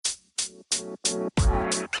Hey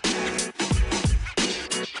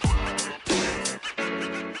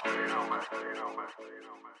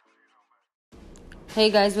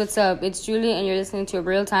guys, what's up? It's Julie and you're listening to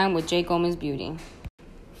Real Time with JGomez Beauty.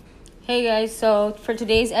 Hey guys, so for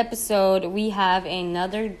today's episode, we have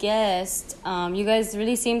another guest. You guys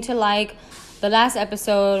really seem to like the last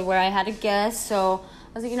episode where I had a guest, so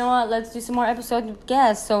I was like, you know what, let's do some more episodes with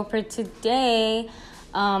guests. So for today,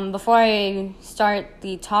 before I start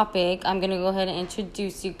the topic, I'm going to go ahead and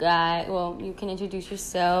introduce you guys. Well, you can introduce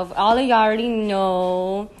yourself. All of y'all already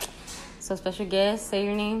know. So special guest, say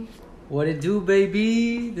your name. What it do,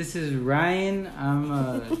 baby? This is Ryan.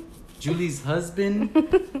 I'm Julie's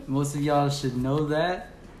husband. Most of y'all should know that.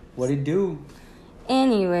 What it do?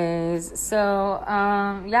 Anyways, so,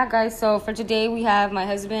 yeah, guys. So, for today, we have my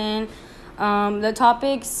husband. The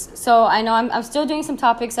topics. So, I know I'm still doing some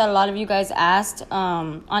topics that a lot of you guys asked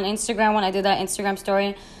on Instagram when I did that Instagram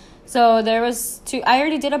story. So, there was I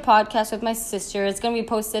already did a podcast with my sister. It's going to be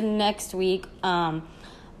posted next week.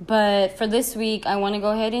 But for this week, I want to go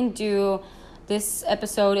ahead and do, this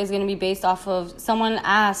episode is going to be based off of, someone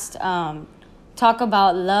asked, talk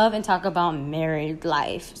about love and talk about married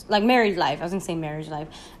life. Like married life. I was going to say marriage life.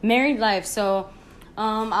 Married life. So,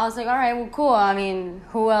 I was like, all right, well, cool. I mean,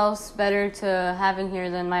 who else better to have in here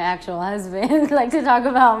than my actual husband? Like to talk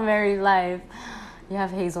about married life. You have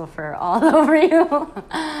Hazel fur all over you.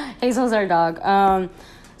 Hazel's our dog.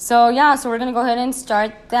 So, yeah, so we're going to go ahead and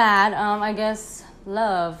start that. I guess...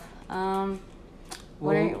 Love.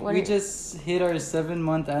 We just hit our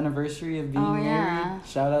 7-month anniversary of being married. Yeah.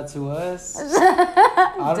 Shout out to us.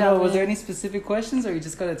 I don't know. Was there any specific questions, or you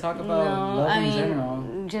just gotta talk about love in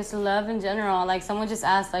general? Just love in general. Like someone just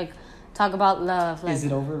asked, like, talk about love. Like, is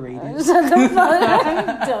it overrated? Shut the fuck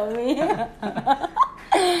up, dummy.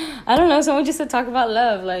 I don't know. Someone just said talk about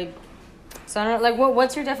love. Like, so I don't like.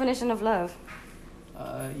 What's your definition of love?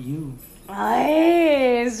 You.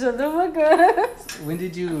 Hey, shut the fuck up. When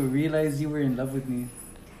did you realize you were in love with me?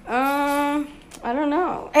 I don't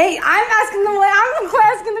know. Hey, I'm asking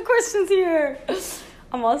the questions here.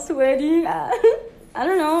 I'm all sweaty. I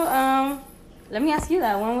don't know. Let me ask you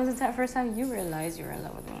that. When was the first time you realized you were in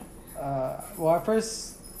love with me? Well, I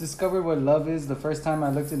first discovered what love is the first time I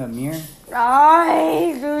looked in a mirror.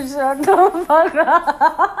 Ay, dude, shut the fuck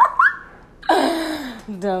up.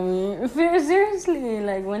 Dummy. Seriously,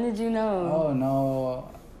 like, when did you know? Oh, no.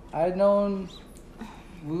 I'd known...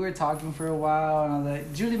 We were talking for a while, and I was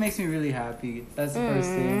like, Julie makes me really happy. That's the first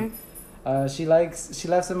thing. She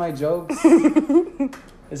laughs at my jokes.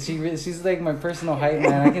 She's like my personal hype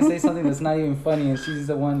man. I can say something that's not even funny, and she's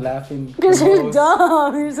the one laughing. Because you're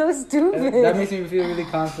dumb. You're so stupid. That makes me feel really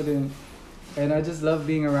confident. And I just love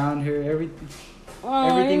being around her. Everything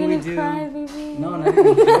we do. Cry, baby? No, not even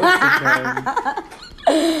close to crying.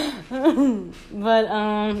 But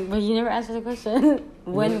you never answered the question.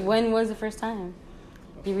 When was the first time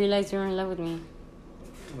you realized you were in love with me?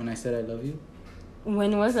 When I said I love you.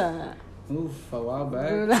 When was that? Oof, a while back.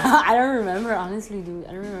 Dude, I don't remember, honestly, dude.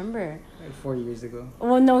 I don't remember. Like 4 years ago.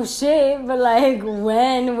 Well, no shit, but like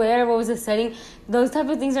when, where, what was the setting? Those type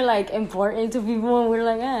of things are like important to people, and we're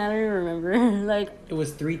like, I don't even remember. Like, it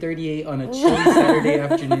was 3:38 on a chilly Saturday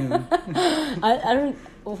afternoon. I don't.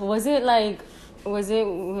 Was it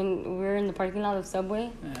when we were in the parking lot of Subway?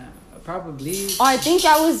 Yeah, probably. Oh, I think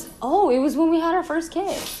that was. Oh, it was when we had our first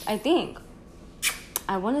kiss. I think.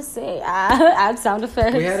 I want to say add sound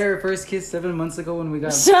effects. We had our first kiss 7 months ago when we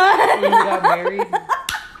got married.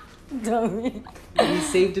 Dummy. We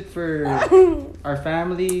saved it for our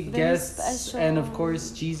family, guests, special. And of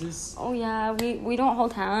course Jesus. Oh yeah, we don't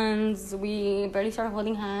hold hands. We barely started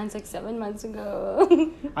holding hands like 7 months ago.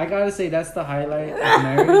 I gotta say that's the highlight of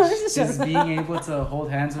marriage, just being able to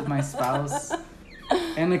hold hands with my spouse.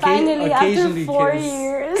 And Finally, occasionally after 4 kiss.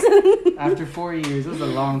 years. After 4 years, it was a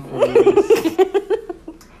long 4 years.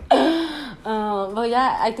 But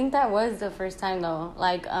yeah, I think that was the first time though.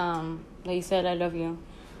 Like that you said I love you.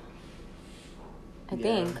 I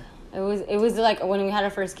think it was like when we had our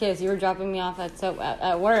first kiss. You were dropping me off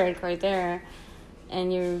at work right there,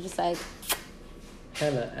 and you were just like,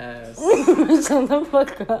 hella ass. Shut the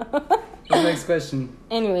fuck up. What's the next question?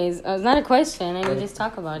 Anyways, it's not a question. I can just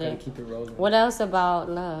talk about it. Keep it rolling. What else about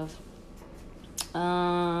love?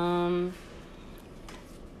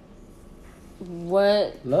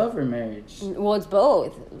 What? Love or marriage? Well, it's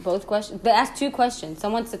both. Both questions. But ask two questions.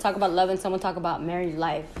 Someone's to talk about love and someone talk about married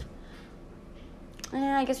life.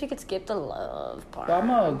 Yeah, I guess we could skip the love part. But I'm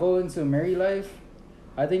gonna go into married life.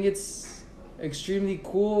 I think it's extremely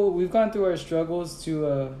cool. We've gone through our struggles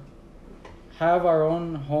to have our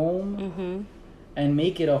own home and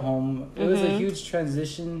make it a home. It was a huge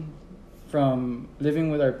transition from living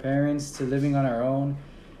with our parents to living on our own.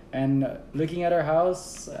 And looking at our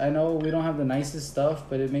house, I know we don't have the nicest stuff,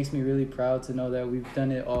 but it makes me really proud to know that we've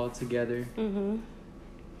done it all together. Mm-hmm.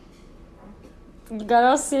 You got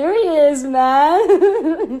all serious,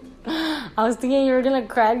 man. I was thinking you were gonna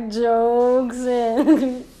crack jokes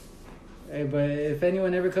and. Hey, but if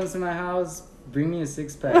anyone ever comes to my house, bring me a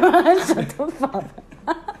 6-pack. Shut the fuck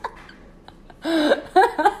up.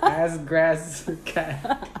 Ass grass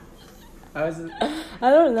cat. I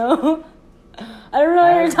don't know. I don't know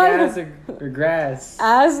what you're talking about. Ass or grass.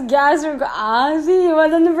 Ass, gas, or ass. You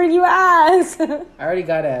want them to bring you ass. I already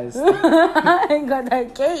got ass. I got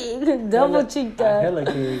that cake. Double cheeked up. Hella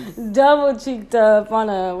cake. Double cheeked up on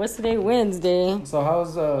a, what's today? Wednesday. So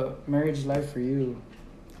how's marriage life for you?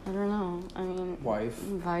 I don't know. I mean, wife.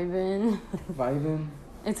 Vibing.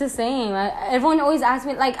 It's the same. Everyone always asks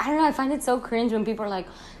me, like, I don't know. I find it so cringe when people are like,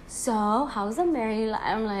 so how's the married life?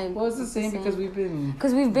 I'm like, well, it's the same because we've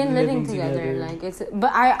been living together. Like it's,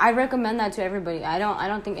 but I recommend that to everybody. I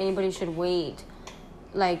don't think anybody should wait,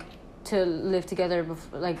 like, to live together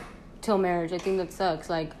before, like, till marriage. I think that sucks.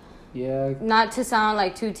 Like, yeah. Not to sound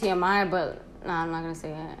like too TMI, but nah, I'm not gonna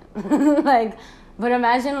say it. Like, but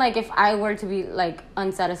imagine like if I were to be like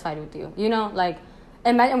unsatisfied with you, you know, like,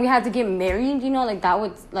 imagine we had to get married, you know, like that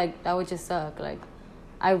would just suck. Like,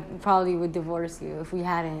 I probably would divorce you if we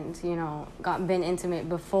hadn't, you know, been intimate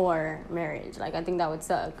before marriage. Like, I think that would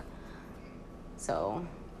suck. So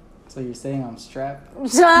you're saying I'm strapped?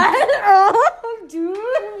 Shut up, dude.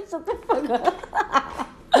 Shut the fuck up.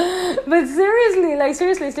 But seriously,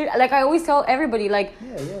 like I always tell everybody, like,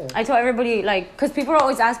 yeah. I tell everybody, like, because people are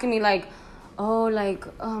always asking me, like, oh, like,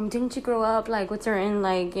 didn't you grow up, like, with certain,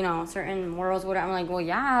 like, you know, certain morals, whatever. I'm like, well,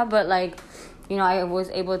 yeah, but, like, you know, I was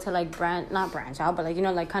able to, like, not branch out, but, like, you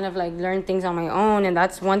know, like, kind of, like, learn things on my own, and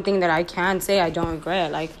that's one thing that I can say I don't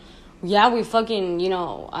regret. Like, yeah, we fucking, you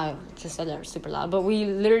know, I just said that super loud, but we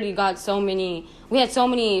literally had so many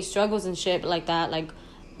struggles and shit like that, like,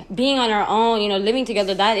 being on our own, you know, living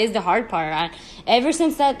together, that is the hard part. Ever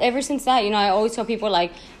since that, you know, I always tell people,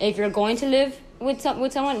 like, if you're going to live with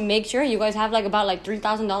someone, make sure you guys have, like, about, like,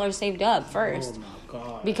 $3,000 saved up first. Oh, my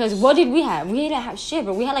God. Because what did we have? We didn't have shit,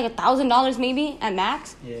 but we had, like, $1,000 maybe at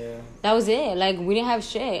max. Yeah. That was it. Like, we didn't have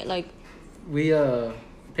shit. Like, we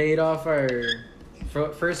paid off our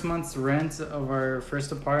first month's rent of our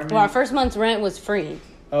first apartment. Well, our first month's rent was free.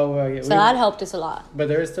 Oh, well, yeah. So that helped us a lot. But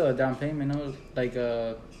there is still a down payment, no? Like,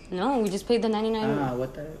 no, we just paid the $99.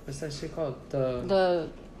 What's that shit called?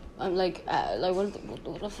 Like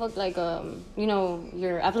what the fuck, like, you know,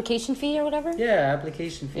 your application fee or whatever. Yeah,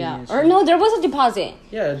 application fee. Yeah, or no, there was a deposit.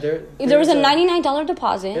 Yeah, there was a $99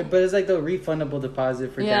 deposit. But it's like the refundable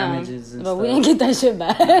deposit for damages and but stuff. We didn't get that shit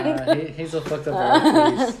back. Hazel fucked up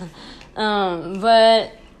our face.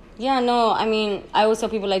 But yeah, no, I mean, I always tell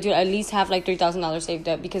people, like, dude, at least have like $3,000 saved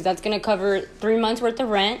up, because that's gonna cover 3 months worth of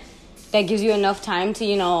rent. That gives you enough time to,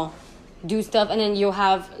 you know, do stuff, and then you'll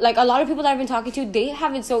have, like, a lot of people that I've been talking to, they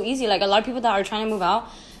have it so easy. Like, a lot of people that are trying to move out,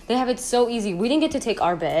 they have it so easy. We didn't get to take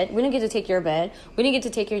our bed. We didn't get to take your bed. We didn't get to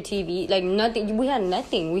take your TV. Like, nothing. We had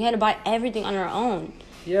nothing. We had to buy everything on our own.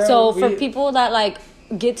 Yeah. So for people that, like,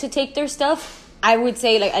 get to take their stuff, I would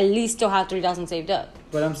say, like, at least still have $3,000 saved up.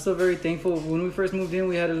 But I'm still very thankful. When we first moved in,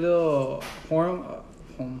 we had a little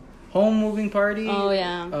home moving party. Oh,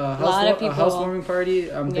 yeah. A lot of people. A housewarming party.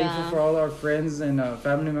 I'm thankful for all our friends and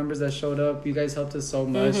family members that showed up. You guys helped us so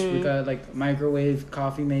much. Mm-hmm. We got, like, microwave,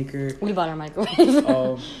 coffee maker. We bought our microwave.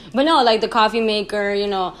 But no, like, the coffee maker, you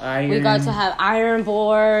know. Iron. We got to have iron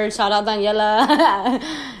board. Shout out Daniela.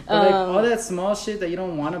 But, like, all that small shit that you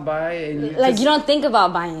don't want to buy. And you don't think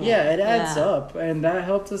about buying it. Yeah, it adds up. And that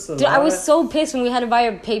helped us a lot. Dude, I was so pissed when we had to buy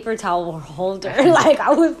a paper towel holder. Like,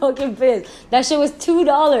 I was fucking pissed. That shit was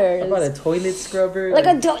 $2. I bought a toilet scrubber. Like,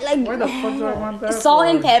 where the fuck do I want that? Salt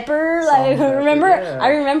and pepper. Like, remember? Yeah. I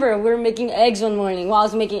remember we were making eggs one morning while I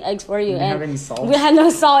was making eggs for you. You didn't have any salt? We had no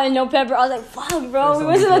salt and no pepper. I was like, fuck, bro. We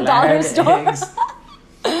went to the dollar store.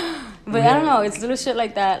 But I don't know. It's little shit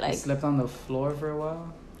like that. Like, you slept on the floor for a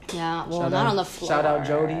while? Yeah, well, not on the floor. Shout out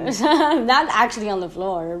Jody. Not actually on the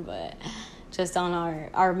floor, but just on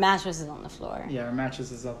our mattress is on the floor. Yeah, our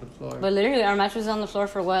mattress is on the floor. But literally, our mattress is on the floor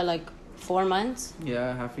for what, like 4 months?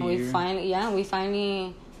 Yeah, half a year. We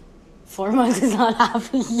finally 4 months is not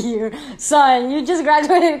half a year. Son, you just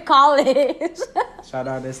graduated college. Shout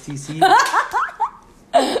out STC.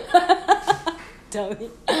 Dummy.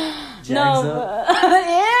 Jags up.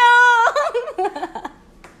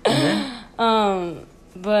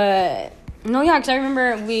 But no, yeah, because I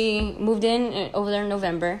remember we moved in over there in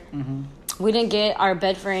November. Mm-hmm. We didn't get our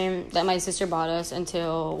bed frame that my sister bought us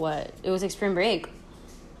until it was like spring break.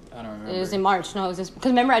 I don't remember. It was in March. No, it was just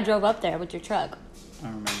because remember I drove up there with your truck. I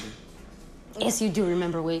don't remember. Yes, you do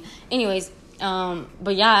remember. Wait. Anyways,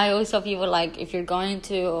 but yeah, I always tell people like if you're going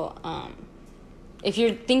to, if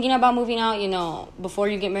you're thinking about moving out, you know, before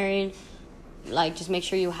you get married, like just make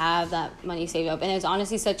sure you have that money saved up. And it's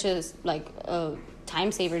honestly such a like a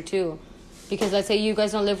time saver too, because let's say you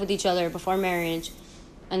guys don't live with each other before marriage,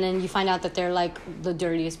 and then you find out that they're like the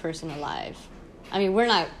dirtiest person alive. I mean, we're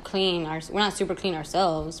not clean. We're not super clean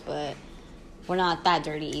ourselves, but we're not that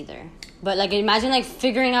dirty either. But like, imagine like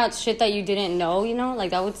figuring out shit that you didn't know. You know, like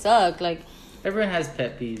that would suck. Like everyone has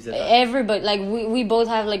pet peeves. Everybody, like we both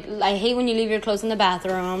have like I hate when you leave your clothes in the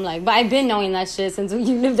bathroom. Like, but I've been knowing that shit since when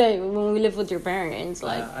we lived with your parents.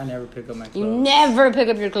 Like, I never pick up my clothes. You never pick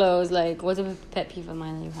up your clothes. Like, what's a pet peeve of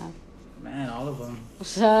mine that you have? Man, all of them.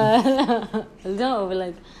 No,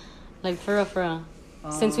 but like for real.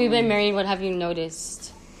 Since we've been married, what have you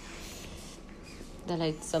noticed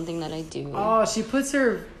something that I do? Oh, she puts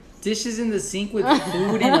her dishes in the sink with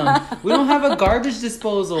food in them. We don't have a garbage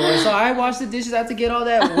disposal, so I wash the dishes. I have to get all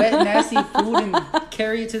that wet, nasty food and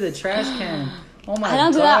carry it to the trash can. Oh my god! I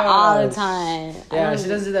don't do that all the time. Yeah, she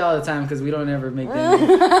doesn't do that all the time because we don't ever make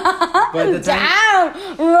dinner. But the time,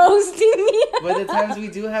 roasting me. But the times we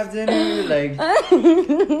do have dinner, like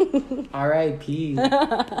R.I.P.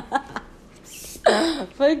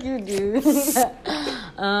 Fuck you, dude.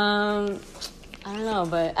 I don't know,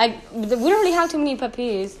 but we don't really have too many pet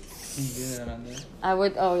peeves. I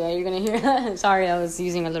would. Oh yeah, you're gonna hear that. Sorry, I was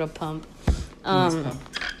using a little pump.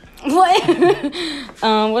 What?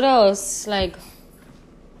 What else? Like,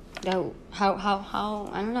 how?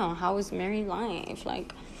 I don't know. How is married life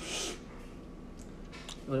like?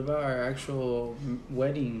 What about our actual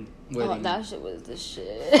wedding? Oh, that shit was the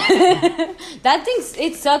shit. That thing,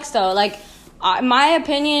 it sucks though. Like, my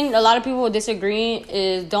opinion, a lot of people will disagree.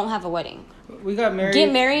 Is don't have a wedding. We got married.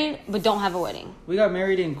 Get married, but don't have a wedding. We got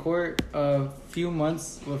married in court a few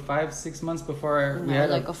months, 5-6 months before we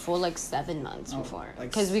had like a full 7 months before.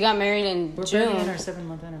 Because we got married in June. We're on our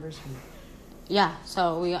 7-month anniversary. Yeah,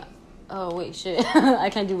 so we got. Oh wait, shit!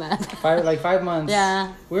 I can't do math. 5 months.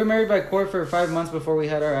 Yeah. We were married by court for 5 months before we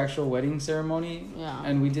had our actual wedding ceremony. Yeah.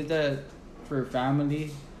 And we did that for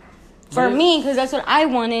family. For me, because that's what I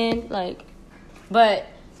wanted. Like, but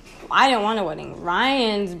I didn't want a wedding.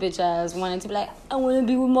 Ryan's bitch ass wanted to be like, I want to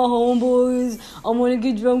be with my homeboys. I want to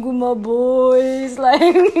get drunk with my boys. Like,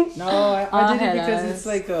 no, I did it because it's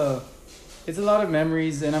like it's a lot of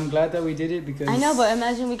memories, and I'm glad that we did it because... I know, but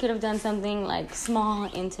imagine we could have done something, like, small,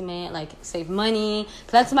 intimate, like, save money.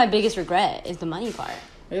 That's my biggest regret, is the money part.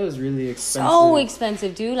 It was really expensive. So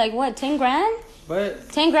expensive, dude. Like, what, 10 grand? But...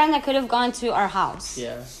 10 grand that could have gone to our house.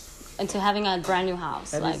 Yeah. Into having a brand new house.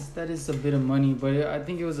 That is a bit of money, but I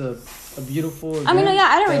think it was a beautiful event. I mean, yeah,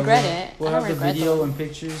 I don't regret it. We'll have the video and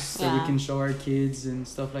pictures so we can show our kids and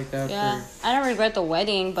stuff like that. Yeah, I don't regret the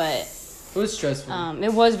wedding, but... It was stressful.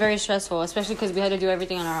 It was very stressful, especially because we had to do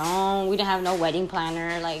everything on our own. We didn't have no wedding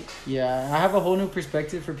planner. Like, yeah, I have a whole new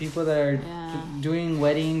perspective for people that are doing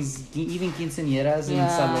weddings, even quinceañeras and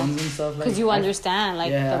salons and stuff. Because you understand,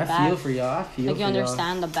 like, the back. I feel for y'all. Like, you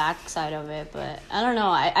understand the back side of it, but I don't know.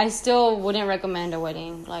 I still wouldn't recommend a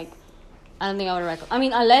wedding. Like, I don't think I would recommend. I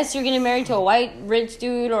mean, unless you're getting married to a white rich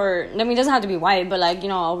dude, or I mean, it doesn't have to be white, but like, you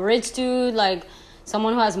know, a rich dude, like.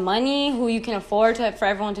 Someone who has money, who you can afford for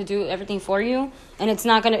everyone to do everything for you, and it's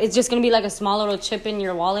just gonna be like a small little chip in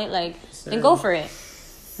your wallet, like, then go for it.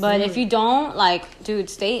 But if you don't, like, dude,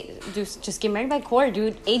 just get married by court,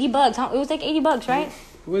 dude. $80. It was like $80, right?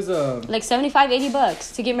 It was like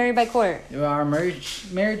 $75-$80 to get married by court. Our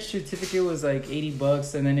marriage certificate was like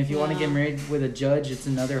 $80, and then if you want to get married with a judge, it's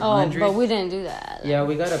another $100. But we didn't do that. Yeah,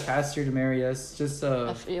 we got a pastor to marry us. Just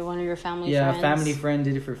one of your family friends. Yeah, a family friend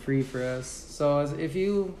did it for free for us. So if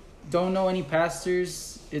you don't know any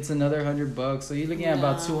pastors, it's another $100. So you're looking at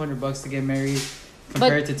about $200 to get married.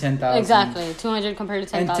 Compared to 10,000. Exactly. 200 compared to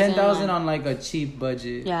 10,000. And 10,000 on like a cheap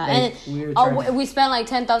budget. Yeah. Like, and we spent like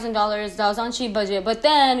 $10,000. That was on cheap budget. But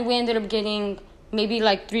then we ended up getting maybe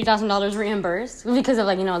like $3,000 reimbursed because of,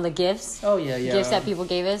 like, you know, the gifts. Oh, yeah. Gifts that people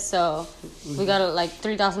gave us. So we got like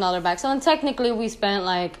 $3,000 back. So technically we spent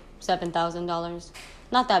like $7,000.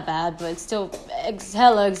 Not that bad, but it's still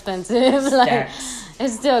hella expensive. Like,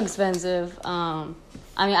 it's still expensive. I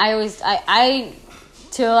mean, I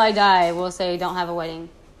till I die, will say don't have a wedding.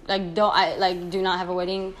 Do not have a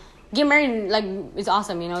wedding. Get married, like, it's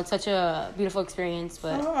awesome, you know. It's such a beautiful experience.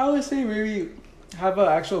 But I would say maybe have an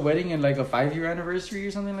actual wedding and like a 5-year anniversary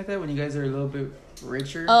or something like that when you guys are a little bit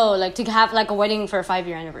richer. Oh, like to have like a wedding for a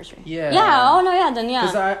 5-year anniversary. Yeah. Yeah. Oh no. Yeah. Then yeah.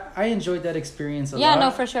 Because I enjoyed that experience a lot. Yeah.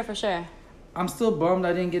 No. For sure. I'm still bummed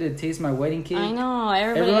I didn't get to taste my wedding cake. I know.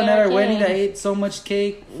 Everyone at our cake. wedding that ate so much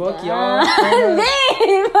cake. Fuck y'all.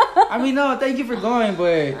 Babe. I mean, no, thank you for going,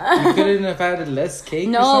 but you couldn't have had less cake.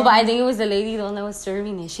 No, but I think it was the lady, the one that was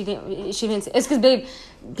serving it. She didn't. It's because, babe,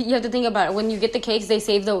 you have to think about it. When you get the cakes, they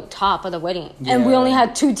save the top of the wedding, and we only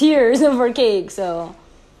had 2 tiers of our cake, so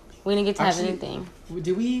we didn't get to have anything.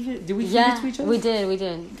 Did we give it to each other? We did.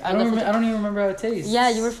 I don't even remember how it tastes. Yeah,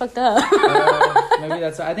 you were fucked up. Maybe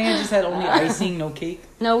that's. I think I just had only icing, no cake.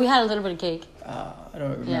 No, we had a little bit of cake. I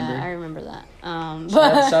don't remember. Yeah, I remember that.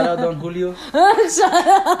 Shout out Don Julio.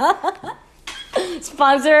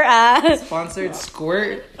 Sponsor us. Sponsored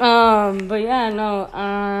squirt. But yeah,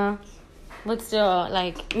 no. But still,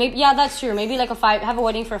 like, maybe, yeah, that's true. Maybe like have a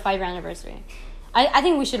wedding for a 5-year anniversary. I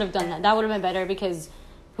think we should have done that. That would have been better because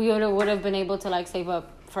we would have been able to like save up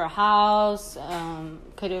for a house.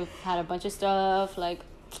 Could have had a bunch of stuff like.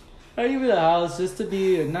 Not even a house, just to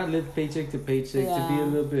be not live paycheck to paycheck, to be a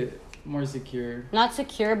little bit more secure. Not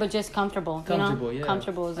secure, but just comfortable. Comfortable, yeah.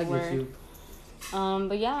 Comfortable is the word.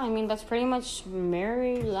 But yeah, I mean that's pretty much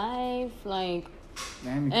married life, like.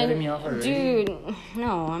 Man, you're cutting me off already. Dude,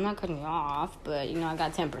 no, I'm not cutting you off, but I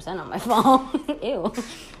got 10% on my phone. Ew.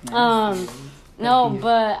 No,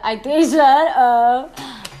 but I think shut up.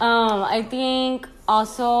 I think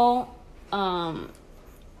also, fuck,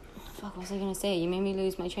 what was I gonna say? You made me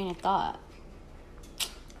lose my train of thought.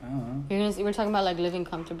 I don't know. We're talking about like living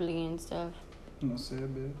comfortably and stuff. No sé,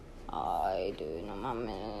 babe. Ay, dude, no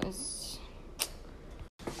mames.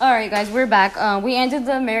 All right, guys, we're back. We ended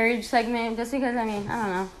the marriage segment just because, I mean, I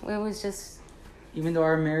don't know. It was just... Even though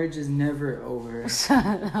our marriage is never over. Shut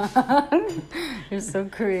up. You're so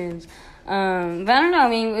cringe. But I don't know. I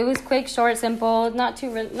mean, it was quick, short, simple. Not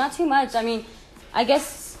too much. I mean, I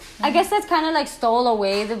guess that's kind of like stole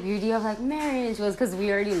away the beauty of like marriage was because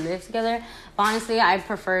we already lived together. But honestly, I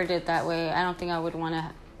preferred it that way. I don't think I would want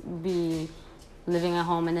to be living at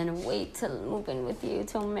home and then wait to move in with you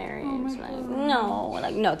till marriage.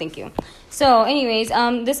 No, thank you. So anyways,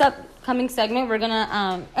 this upcoming segment, we're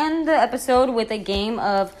gonna end the episode with a game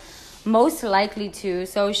of most likely to.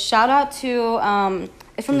 So shout out to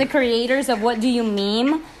it's from the creators of What Do You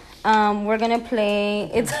Meme. We're gonna play,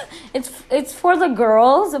 it's for the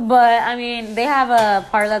girls, but I mean they have a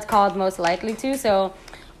part that's called most likely to, so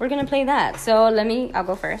we're gonna play that. So I'll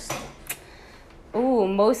go first. Ooh,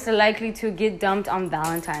 most likely to get dumped on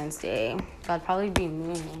Valentine's Day. That'd probably be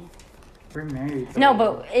me. We're married. Though. No,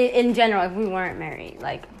 but in general, if we weren't married,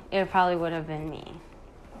 like, it probably would have been me.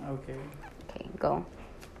 Okay, go.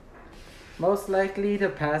 Most likely to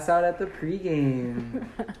pass out at the pregame.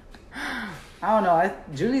 I don't know.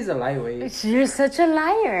 Julie's a lightweight. You're such a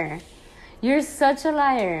liar. You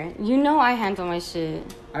know I handle my shit.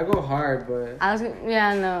 I go hard, but...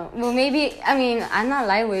 Well, maybe, I mean, I'm not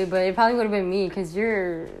lightweight, but it probably would have been me because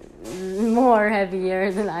you're more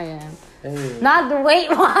heavier than I am. Hey. Not the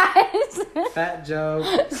weight-wise. Fat joke.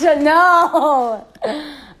 No.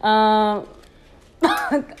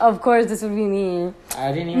 Of course, this would be me.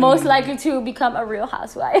 I didn't even... Most likely to become a real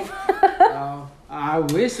housewife. I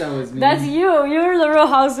wish that was me. That's you. You're the real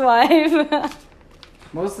housewife.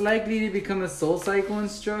 Most likely to become a soul cycle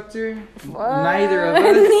instructor? Neither of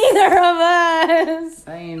us.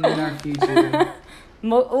 That ain't in our future.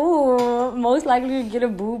 Most likely to get a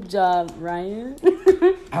boob job, Ryan.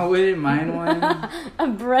 I wouldn't mind one. A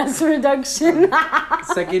breast reduction.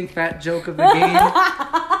 Second fat joke of the game.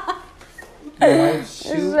 It's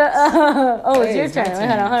your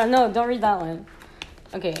turn. Hold on. No, don't read that one.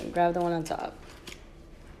 Okay, grab the one on top.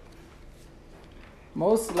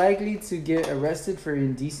 Most likely to get arrested for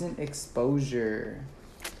indecent exposure.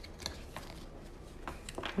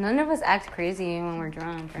 None of us act crazy when we're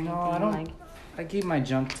drunk or anything. No, I don't. I keep my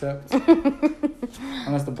junk tucked.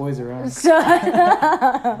 Unless the boys are around.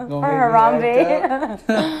 Harambe.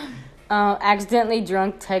 Accidentally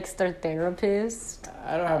drunk text their therapist.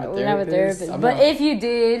 I don't have a therapist. We don't have a therapist. But if you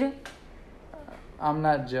did... I'm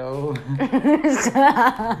not Joe.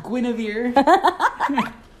 Guinevere.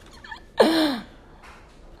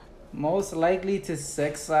 Most likely to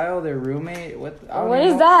sexile their roommate. What is that?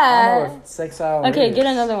 I don't know what sexile Okay, is. Get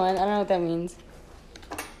another one. I don't know what that means.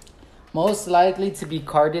 Most likely to be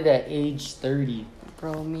carded at age 30.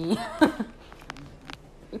 Bro, me.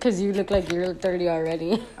 Because you look like you're 30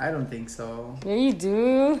 already. I don't think so. Yeah, you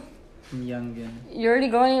do. I'm youngin'. You're already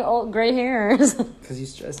going old gray hairs. Because you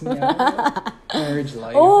stress me out. Marriage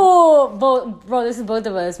life. Oh, bro, this is both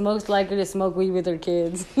of us. Most likely to smoke weed with our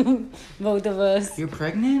kids. Both of us. You're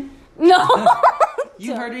pregnant? No.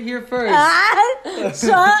 You heard it here first.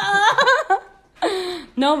 Shut up.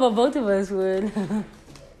 No, but both of us would.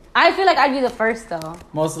 I feel like I'd be the first though.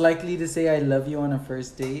 Most likely to say I love you on a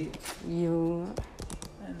first date. You.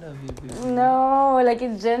 I love you, baby. No, like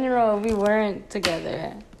in general, we weren't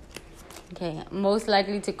together. Okay, most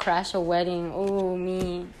likely to crash a wedding. Oh,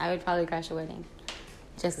 me. I would probably crash a wedding.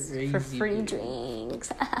 Just Crazy, for free dude.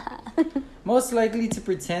 drinks. Most likely to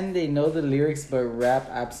pretend they know the lyrics but rap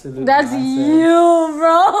absolute That's nonsense. you,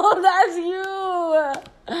 bro. That's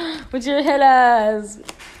you. With your head ass.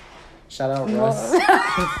 Shout out Russ.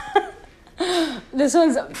 This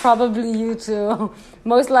one's probably you too.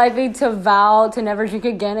 Most likely to vow to never drink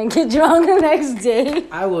again and get drunk the next day.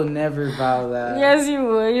 I will never vow that. Yes, you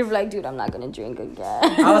would. You're like, dude, I'm not gonna drink again.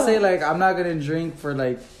 I would say like I'm not gonna drink for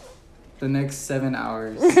like the next 7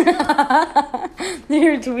 hours.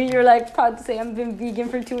 Your tweet, you're like, proud to say I've been vegan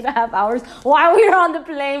for 2.5 hours while we were on the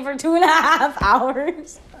plane for 2.5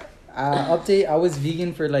 hours. Update, I was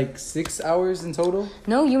vegan for like 6 hours in total.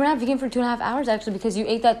 No, you were not vegan for 2.5 hours actually because you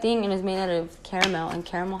ate that thing and it's made out of caramel and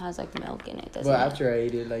caramel has like milk in it. Well, after I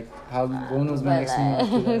ate it, like how when was my next meal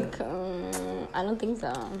after that? I don't think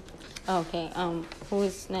so. Okay, who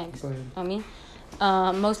is next? Go ahead. Oh, me?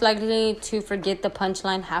 Most likely to forget the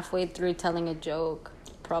punchline halfway through telling a joke.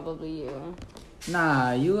 Probably you.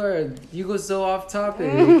 Nah, you go so off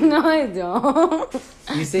topic. No, I don't.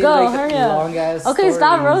 You say Go, like hurry up. long ass Okay, stories.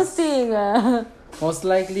 stop roasting. Most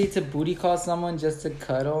likely to booty call someone just to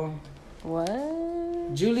cuddle.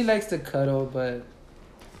 What? Julie likes to cuddle, but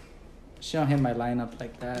she don't hit my lineup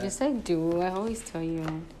like that. Yes, I do. I always tell you,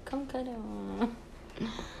 come cuddle.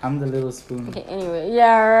 I'm the little spoon. Okay, anyway.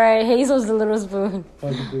 Yeah, right. Hazel's the little spoon. Oh,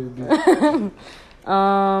 the baby.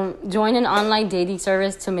 Join an online dating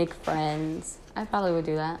service to make friends. I probably would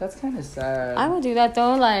do that. That's kind of sad. I would do that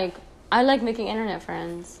though. Like, I like making internet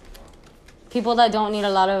friends. People that don't need a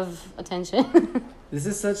lot of attention. This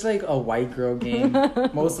is such like a white girl game.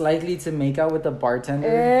 Most likely to make out with a bartender.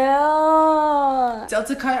 Ew.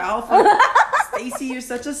 Delta Chi Alpha. Stacy, you're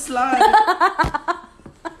such a slut.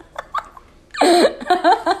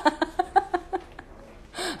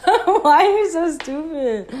 Why are you so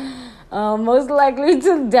stupid? Most likely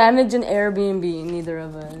to damage an Airbnb. Neither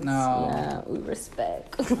of us. No. Yeah, we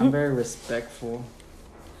respect. I'm very respectful.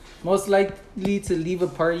 Most likely to leave a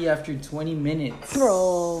party after 20 minutes.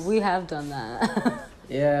 Bro, we have done that.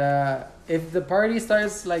 Yeah. If the party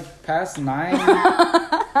starts like past 9,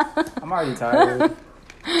 I'm already tired.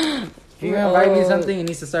 If you're gonna invite me to something, it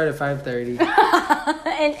needs to start at 5:30.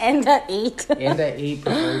 And end at 8. And at 8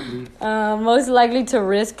 preferably. Most likely to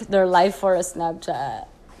risk their life for a Snapchat.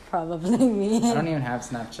 Probably me. I don't even have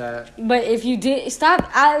Snapchat. But if you did,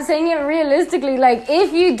 stop saying it realistically. Like,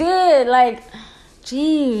 if you did, like,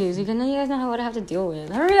 jeez, you guys know what I have to deal with.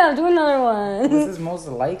 Hurry up, do another one. This is most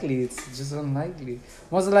likely. It's just unlikely.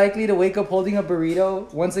 Most likely to wake up holding a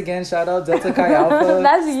burrito. Once again, shout out Delta Chi Alpha.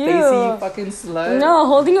 That's you. Stacy, you fucking slut. No,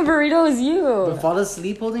 holding a burrito is you. But fall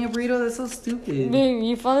asleep holding a burrito? That's so stupid. Babe,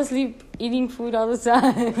 you fall asleep eating food all the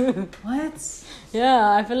time. What?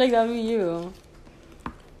 Yeah, I feel like that would be you.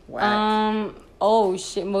 Whack. Oh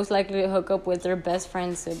shit, most likely to hook up with their best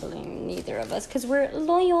friend's sibling. Neither of us, because we're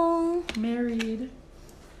loyal. Married.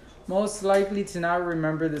 Most likely to not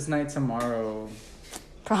remember this night tomorrow.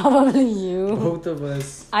 Probably you. Both of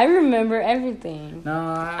us. I remember everything. No,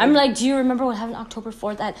 I'm like, do you remember what happened October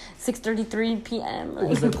 4th at 6:33 p.m.? It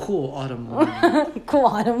was a cool autumn morning. Cool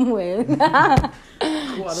autumn wind. Cool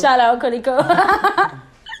autumn- Shout out, Kodiko.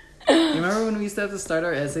 You remember when we used to have to start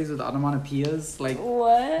our essays with onomatopoeias? Like,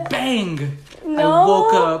 What? bang! No. I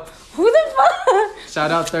woke up. Who the fuck?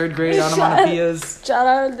 Shout out 3rd grade onomatopoeias. Shout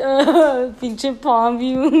out, Feature Palm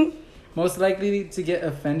View. Most likely to get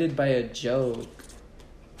offended by a joke.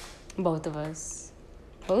 Both of us.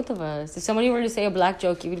 Both of us. If somebody were to say a black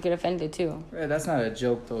joke, you would get offended too. Right, that's not a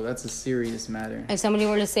joke though. That's a serious matter. If somebody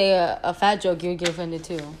were to say a fat joke, you would get offended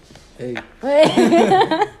too. Hey,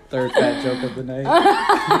 3rd fat joke of the night.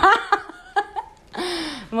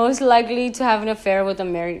 Most likely to have an affair with a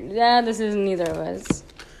married... Yeah, this is neither of us.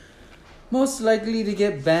 Most likely to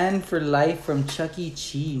get banned for life from Chuck E.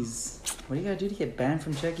 Cheese. What do you gotta do to get banned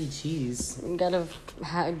from Chuck E. Cheese? You gotta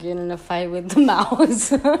get in a fight with the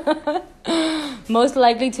mouse. Most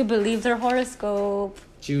likely to believe their horoscope.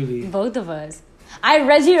 Julie. Both of us. I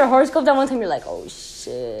read you your horoscope that one time. You're like, oh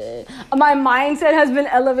shit. My mindset has been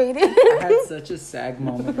elevated. I had such a sag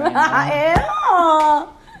moment right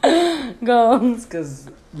now. Ew. Go. It's because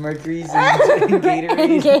Mercury's in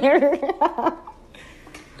Gatorade. Gator.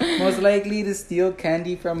 Most likely to steal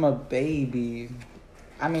candy from a baby.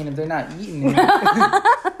 I mean, if they're not eating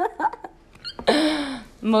it.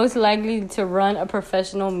 Most likely to run a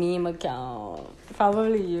professional meme account.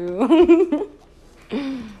 Probably you.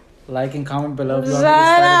 Like and comment below if you want me to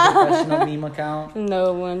start a professional meme account.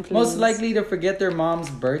 No one, please. Most likely to forget their mom's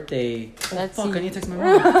birthday. That's fuck, you. I need to text my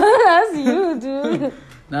mom. That's you, dude.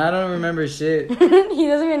 Nah, I don't remember shit. He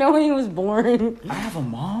doesn't even know when he was born. I have a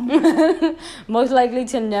mom? Most likely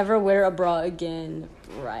to never wear a bra again,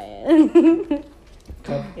 Ryan.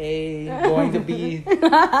 Cup A, going to be.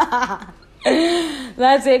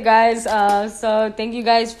 That's it, guys. So thank you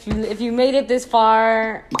guys if you made it this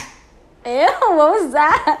far. Ew, what was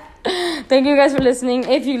that? Thank you guys for listening.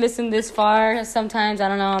 If you listen this far, sometimes I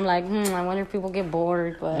don't know. I'm like, I wonder if people get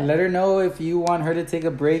bored. But let her know if you want her to take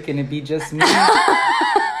a break and it be just me.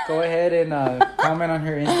 Go ahead and comment on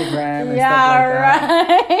her Instagram and stuff like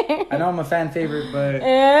that. Right. I know I'm a fan favorite, but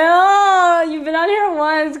Ew, you've been on here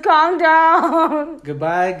once. Calm down.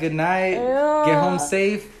 goodbye, good night. Ew. Get home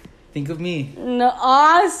safe. Think of me. No,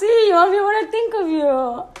 see, you want people to think of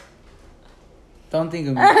you. Don't think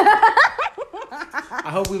of me. I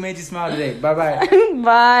hope we made you smile today. Bye bye.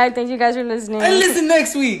 Bye. Thank you guys for listening. And listen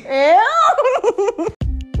next week. Ew.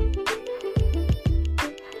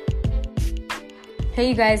 Hey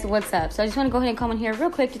you guys, what's up? So I just want to go ahead and come on here real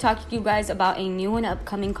quick to talk to you guys about a new and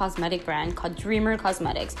upcoming cosmetic brand called Dreamer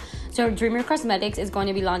Cosmetics. So Dreamer Cosmetics is going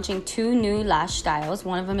to be launching 2 new lash styles.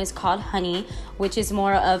 One of them is called Honey, which is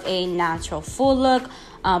more of a natural full look,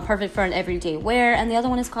 perfect for an everyday wear. And the other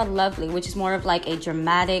one is called Lovely, which is more of like a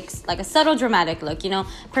dramatic, like a subtle dramatic look, you know,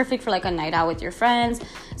 perfect for like a night out with your friends.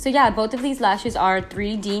 So yeah, both of these lashes are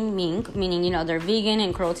 3D mink, meaning, you know, they're vegan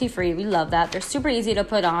and cruelty free. We love that. They're super easy to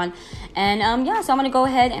put on. And yeah, so I'm going to go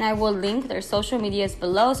ahead and I will link their social medias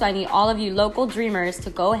below. So I need all of you local dreamers to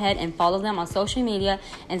go ahead and follow them on social media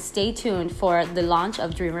and stay tuned for the launch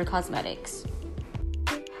of Dreamer Cosmetics.